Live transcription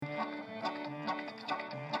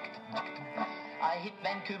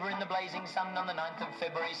Vancouver in the blazing sun on the 9th of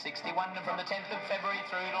February 61. And from the 10th of February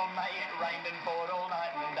through till May, it rained and poured all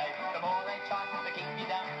night and day. The more they try to keep you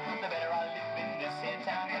down, the better I live in this here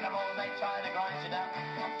town. And the more they try to grind you down,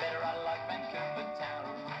 the better I like Vancouver town.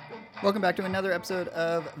 Welcome back to another episode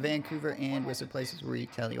of Vancouver and Whistler Places, where we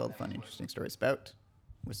tell you all the fun, interesting stories about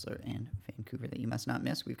Whistler and Vancouver that you must not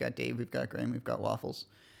miss. We've got Dave, we've got Graeme, we've got Waffles.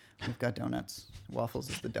 We've got donuts. Waffles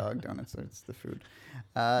is the dog. Donuts is the food.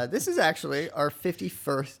 This is actually our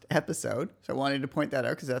 51st episode. So I wanted to point that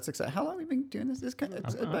out because that's exciting. How long have we been doing this? It's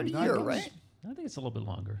about a year, right? I think it's a little bit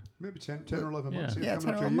longer. Maybe 10 or 11 months. Yeah,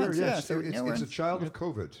 10 or 11 months. Yeah, so it's a child of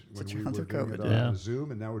COVID. It's a child of COVID. Doing it on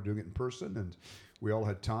Zoom, and now we're doing it in person. And we all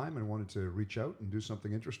had time and wanted to reach out and do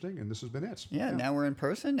something interesting, and this has been it. Yeah, now we're in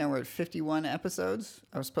person. Now we're at 51 episodes.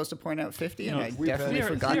 I was supposed to point out 50, and I definitely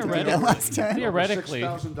forgot to do that last time. Theoretically.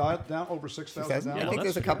 Over 6,000 down. I think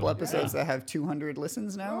there's a couple episodes that have 200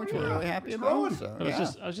 listens now, which we're really happy about. So,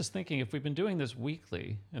 I was just thinking, if we've been doing this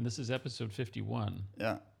weekly, and this is episode 51,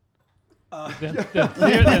 then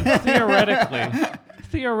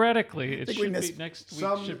theoretically, it should be next week.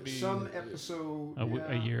 Should be some episode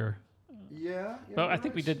a year. Yeah. But I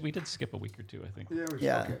think we did skip a week or two, I think.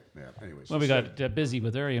 Yeah. Okay. Yeah. Anyways. Well, we got busy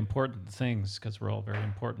with very important things because we're all very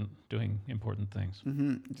important, doing important things.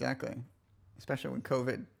 Mm-hmm, exactly. Especially when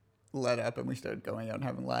COVID let up and we started going out and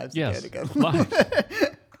having lives together. Lives.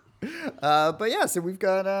 But yeah, so we've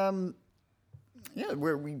got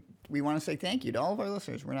we want to say thank you to all of our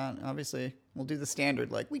listeners. We're not, obviously, we'll do the standard,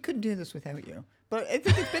 like, we couldn't do this without you. But I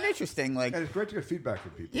think it's been interesting. Like, and it's great to get feedback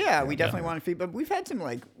from people. Yeah, we definitely want feedback. We've had some,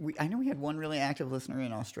 I know we had one really active listener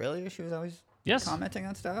in Australia. She was always commenting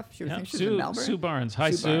on stuff. She was thinking she was in Melbourne. Sue Barnes.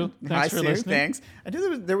 Hi, Sue. Thanks for listening. Thanks. I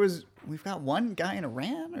knew we've got one guy in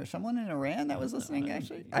Iran or someone in Iran that was listening,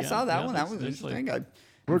 actually. I saw that one. That was interesting.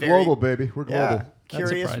 We're global, baby. We're global.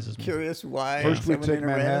 Curious why. First we take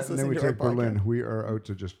Manhattan, then we take Berlin. We are out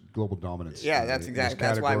to just global dominance. Yeah, that's exactly.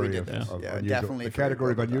 That's why we did this. Definitely. The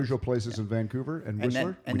category of unusual places in Vancouver and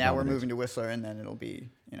Whistler. And now we're moving to Whistler, and then it'll be,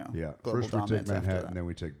 global first dominance. We take Manhattan, then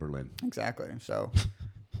we take Berlin. Exactly. So,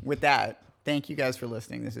 with that, thank you guys for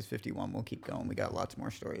listening. This is 51. We'll keep going. We got lots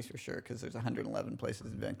more stories for sure because there's 111 places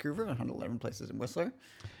in Vancouver, 111 places in Whistler.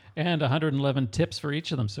 And 111 tips for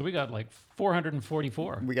each of them. So we got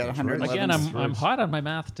 444. We got 111. Again, I'm hot on my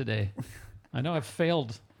math today. I know I've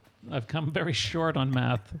failed. I've come very short on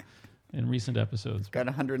math in recent episodes. Got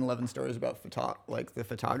 111 stories about the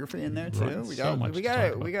photography in there too.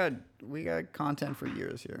 Right. We got content for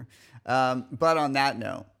years here. But on that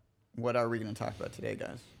note, what are we going to talk about today,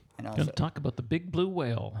 guys? I'm going to talk about the big blue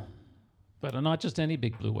whale. But not just any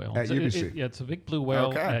big blue whale. At UBC. It's a big blue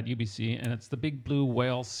whale at UBC, and it's the big blue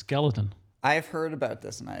whale skeleton. I've heard about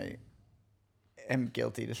this, and I am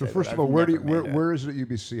guilty to say. So first of all, where is it at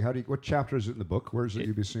UBC? What chapter is it in the book? Where is it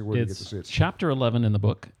at UBC? Where do you get to see it? It's chapter 11 in the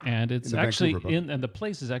book, and it's actually and the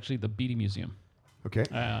place is actually the Beaty Museum. Okay.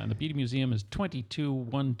 And the Beaty Museum is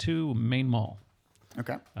 2212 Main Mall.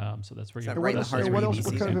 Okay. So that's where you're right in the heart of What UBC.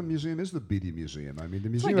 What kind of a museum is the Beaty Museum? I mean, the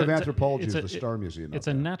Museum of Anthropology is the star museum. It's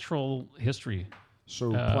a natural history.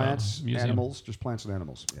 So plants, museum. animals, just plants and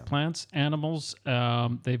animals. Yeah. Plants, animals.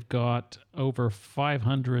 They've got over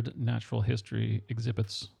 500 natural history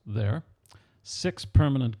exhibits there, 6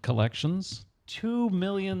 permanent collections, 2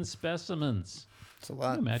 million specimens. It's a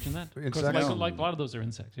lot. Can you imagine that? Insects? Like a lot of those are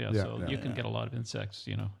insects. You can get a lot of insects,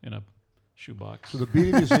 in a shoebox. So the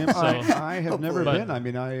Beaty Museum, I have never been. I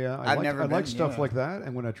mean, I like stuff like that.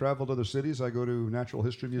 And when I travel to other cities, I go to natural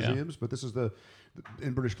history museums. But this is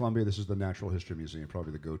in British Columbia, this is the Natural History Museum,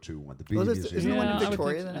 probably the go-to one. The Beaty Museum. Isn't the one in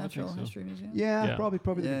Victoria the Natural History Museum? Yeah, probably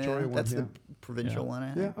the Victoria one. That's the provincial one.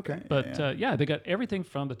 I think. Okay. But they got everything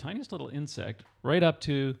from the tiniest little insect right up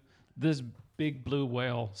to this big blue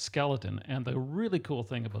whale skeleton. And the really cool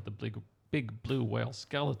thing about the big blue whale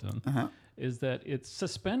skeleton is that it's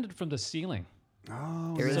suspended from the ceiling.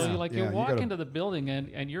 Oh, so you walk into the building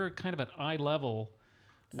and you're kind of at eye level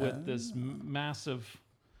with this massive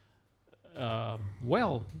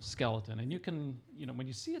whale skeleton, and you can, when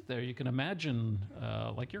you see it there, you can imagine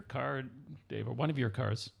like your car, Dave, or one of your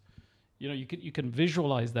cars. You can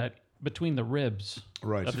visualize that between the ribs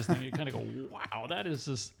of this thing. You kind of go, wow, that is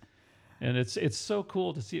this, and it's so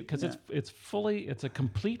cool to see it because it's a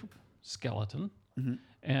complete skeleton. Mm-hmm.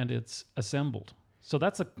 And it's assembled. So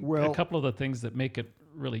that's a couple of the things that make it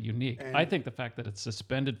really unique. I think the fact that it's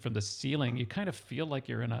suspended from the ceiling, you kind of feel like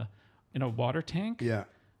you're in a water tank. Yeah.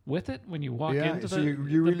 With it when you walk into so the you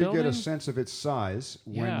really building. get a sense of its size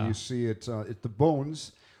when you see it. The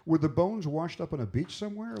bones. Were the bones washed up on a beach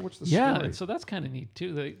somewhere? Or what's the story? Yeah, so that's kind of neat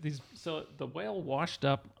too. So the whale washed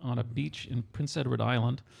up on a beach in Prince Edward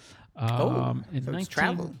Island So it's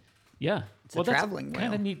traveling. Yeah. It's a traveling whale.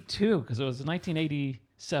 Kind of neat too, because it was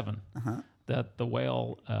 1987 that the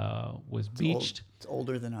whale was beached. It's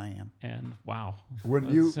older than I am. And wow, when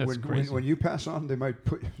you pass on, they might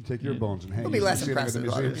take your bones and hang. It'll be less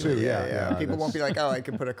impressive. Too. Yeah. People won't be like, "Oh, I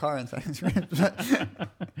could put a car inside."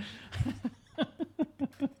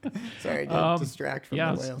 Sorry, to distract from the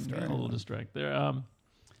whale story. A little distract there.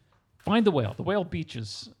 Find the whale. The whale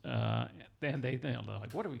beaches, and they're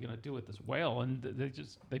like, "What are we going to do with this whale?" And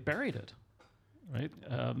they buried it. Right,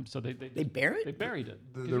 so they buried it. They buried it.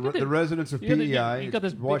 The residents of PEI. You got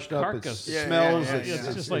this washed up. Carcass. It smells.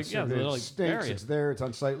 It's just like it stinks. It's there. It's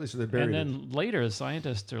unsightly. So they buried it. And then later,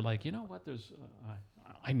 scientists are like, you know what? There's,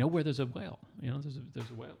 I know where there's a whale. There's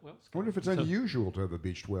a whale. I wonder if it's unusual to have a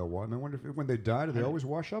beached whale. I wonder if when they die, do they always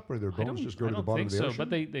wash up, or their bones just go to the bottom of the ocean? But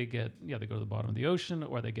they go to the bottom of the ocean,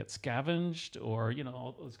 or they get scavenged, or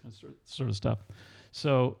all those kind of sort of stuff.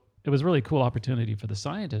 So it was a really cool opportunity for the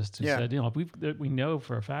scientists who said, we know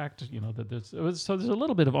for a fact, that there's a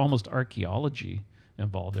little bit of almost archaeology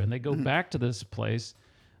involved there, and they go back to this place,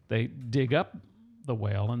 they dig up the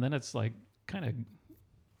whale, and then it's like kind of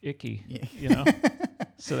icky,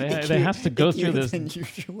 So they have to go through this.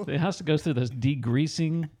 They has to go through this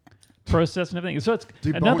degreasing process and everything. So it's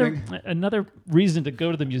another reason to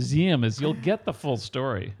go to the museum is you'll get the full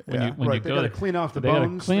story when you go. They got to clean off the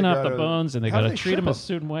bones. Clean off the bones, and they got to treat them a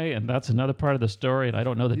certain way, and that's another part of the story. And I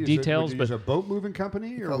don't know the details, but a boat moving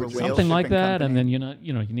company or something like that. Company. And then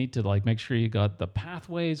you need to make sure you got the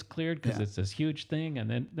pathways cleared because it's this huge thing.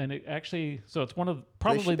 And then it actually, so it's one of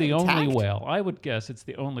probably the only whale. I would guess it's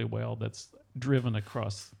the only whale that's driven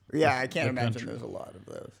across. I can't imagine there's a lot of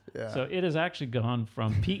those. Yeah. So it has actually gone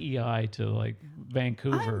from PEI to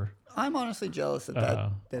Vancouver. I'm honestly jealous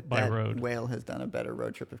that road. Whale has done a better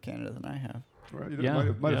road trip of Canada than I have. Right,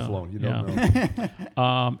 might have flown. You don't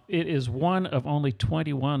know. It is one of only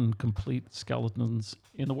 21 complete skeletons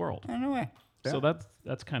in the world. Oh, no way. So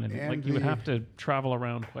that's kind of neat. You would have to travel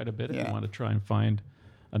around quite a bit if you want to try and find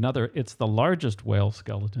another. It's the largest whale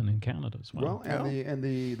skeleton in Canada as well. Well, and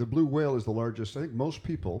the blue whale is the largest. I think most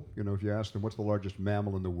people, if you ask them what's the largest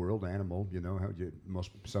mammal in the world, animal,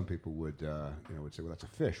 some people would say, well, that's a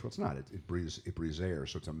fish. Well, it's not. It breathes air,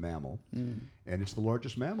 so it's a mammal, and it's the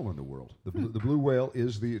largest mammal in the world. The blue whale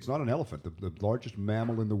it's not an elephant. The largest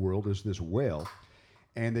mammal in the world is this whale.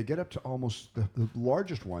 And they get up to almost, the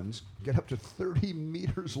largest ones get up to 30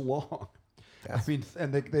 meters long.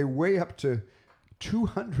 And they weigh up to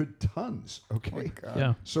 200 tons. Okay. Oh,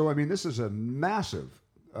 yeah. So this is a massive,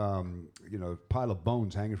 pile of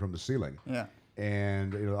bones hanging from the ceiling. Yeah.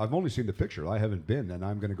 And I've only seen the picture. I haven't been, and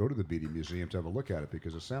I'm going to go to the Beaty Museum to have a look at it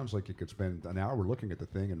because it sounds like you could spend an hour looking at the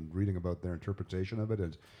thing and reading about their interpretation of it.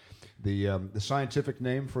 And the scientific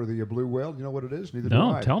name for the blue whale, you know what it is? Neither do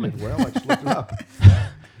I. Tell me. Well, I just looked it up.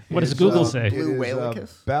 What does Google say? Blue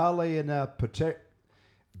whalicus?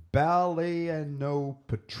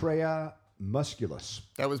 Balaenopatria musculus.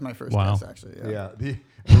 That was my first guess, actually. Yeah, the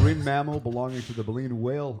marine mammal belonging to the baleen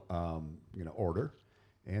whale, order,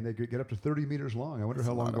 and they could get up to 30 meters long. I wonder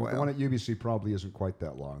how long. The one at UBC probably isn't quite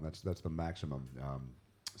that long. That's the maximum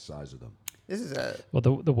size of them. This is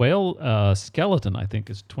the whale skeleton, I think,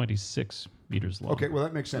 is 26 meters long. Okay, well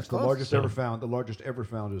that makes sense. The largest ever found is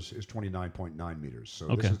 29.9 meters.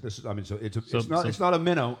 So this is. It's not a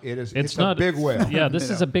minnow. It's a big whale. Yeah, this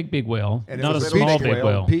is a big whale, and not a small big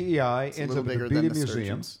whale. PEI ends up at the Beaty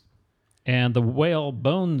Museum. And the whale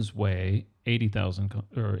bones weigh 80,000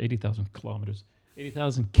 kilometers,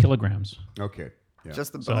 80,000 kilograms. Okay, yeah.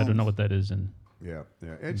 Just the bones. So I don't know what that is in. Yeah.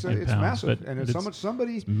 It's pounds, massive, and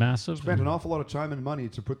somebody massive spent an awful lot of time and money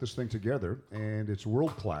to put this thing together, and it's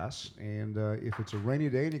world class. And if it's a rainy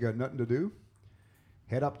day and you got nothing to do,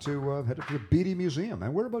 head up to the Beaty Museum.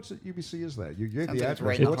 And whereabouts at UBC is that? You gave the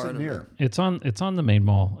address. What's it near? It's on the main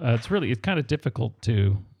mall. It's kind of difficult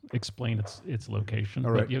to explain its location.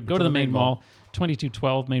 All right. But you go to the main mall,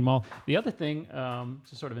 2212 main mall. The other thing,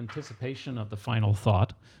 just sort of anticipation of the final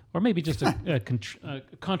thought, or maybe just a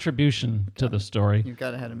contribution to the story. You've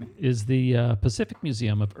got ahead of me. Is the Pacific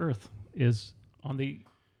Museum of Earth is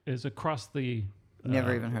across the.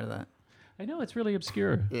 Never even heard of that. I know it's really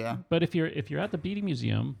obscure. Yeah. But if you're at the Beaty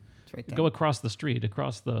Museum, go across the street,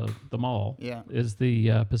 across the mall. Yeah. Is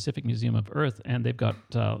the Pacific Museum of Earth, and they've got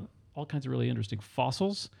all kinds of really interesting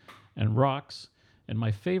fossils and rocks. And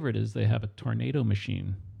my favorite is they have a tornado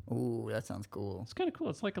machine. Ooh, that sounds cool. It's kind of cool.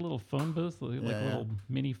 It's like a little phone booth, a little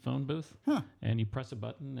mini phone booth. Huh. And you press a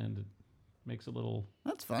button and it makes a little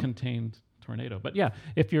contained tornado. But yeah,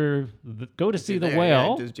 if you're go to see the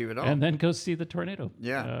whale just do it all. and then go see the tornado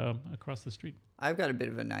across the street. I've got a bit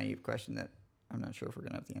of a naive question that I'm not sure if we're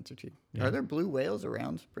going to have the answer to. Yeah. Are there blue whales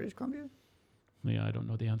around British Columbia? Yeah, I don't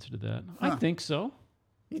know the answer to that. I think so.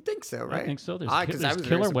 You think so, right? I think so. There's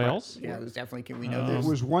killer whales. Yeah, there's definitely. We know it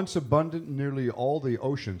was once abundant in nearly all the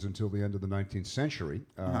oceans until the end of the 19th century,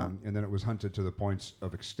 and then it was hunted to the points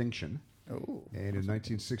of extinction. Oh. And in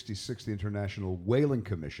 1966, the International Whaling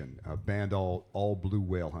Commission banned all blue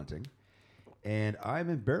whale hunting. And I'm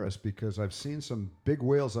embarrassed because I've seen some big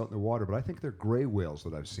whales out in the water, but I think they're gray whales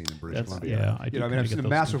that I've seen in British Columbia. Yeah, I do. I've seen a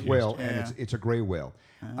massive whale, and it's a gray whale.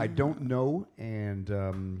 I don't know,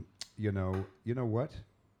 and you know what?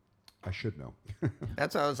 I should know.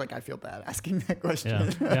 That's why I was like, I feel bad asking that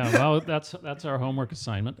question. Yeah. Well, that's our homework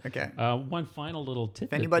assignment. Okay. One final little tip.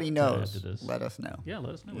 If anybody knows, let us know. Yeah,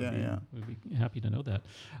 let us know. We'd be happy to know that.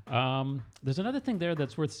 There's another thing there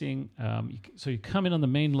that's worth seeing. So you come in on the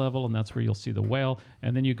main level, and that's where you'll see the whale,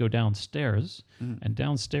 and then you go downstairs, and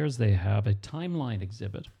downstairs they have a timeline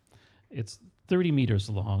exhibit. It's 30 meters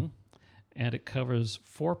long, and it covers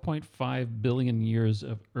 4.5 billion years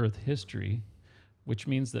of Earth history, which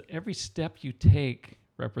means that every step you take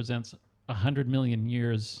represents 100 million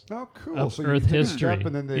years of so Earth you take history. A step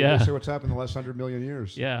and then they say what's happened in the last 100 million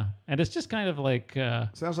years. Yeah, and it's just kind of like...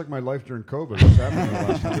 sounds like my life during COVID. What's happened in the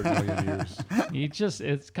last 100 million years?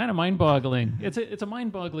 It's kind of mind-boggling. It's a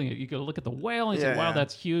mind-boggling. You go look at the whale and you say, wow,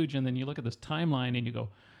 that's huge. And then you look at this timeline and you go,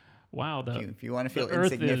 wow, if you want to feel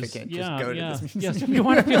insignificant, just go to this museum. Yes, if you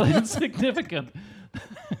want to feel insignificant,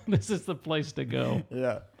 this is the place to go.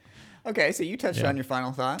 Yeah. Okay, so you touched on your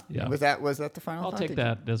final thought. Yeah. Was that the final thought? I'll take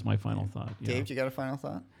that as my final thought. Yeah. Dave, you got a final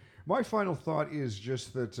thought? My final thought is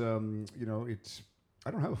just that, I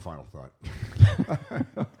don't have a final thought.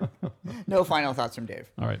 No final thoughts from Dave.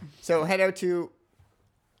 All right. So head out to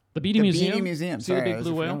the Beaty Museum. Beaty Museum. See the big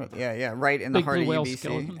blue whale? Yeah, right in the heart of UBC.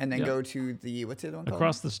 Skeleton. And then go to the, what's the other one called?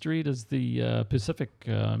 Across the street is the Pacific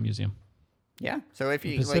Museum. Yeah. So if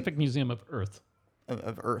you Pacific Museum of Earth.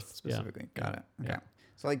 Of Earth specifically. Got it. Okay. Yeah.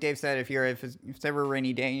 So like Dave said, if it's ever a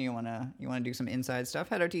rainy day and you wanna do some inside stuff,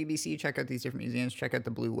 head out to UBC, check out these different museums, check out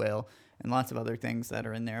the blue whale and lots of other things that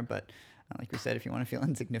are in there. But like we said, if you want to feel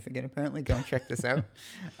insignificant, apparently go and check this out.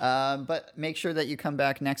 But make sure that you come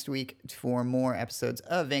back next week for more episodes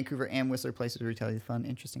of Vancouver and Whistler Places, where we tell you fun,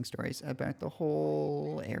 interesting stories about the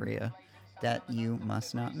whole area that you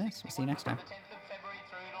must not miss. We'll see you next time.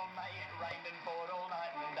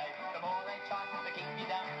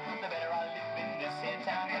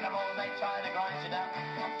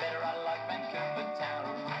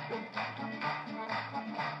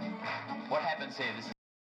 Say this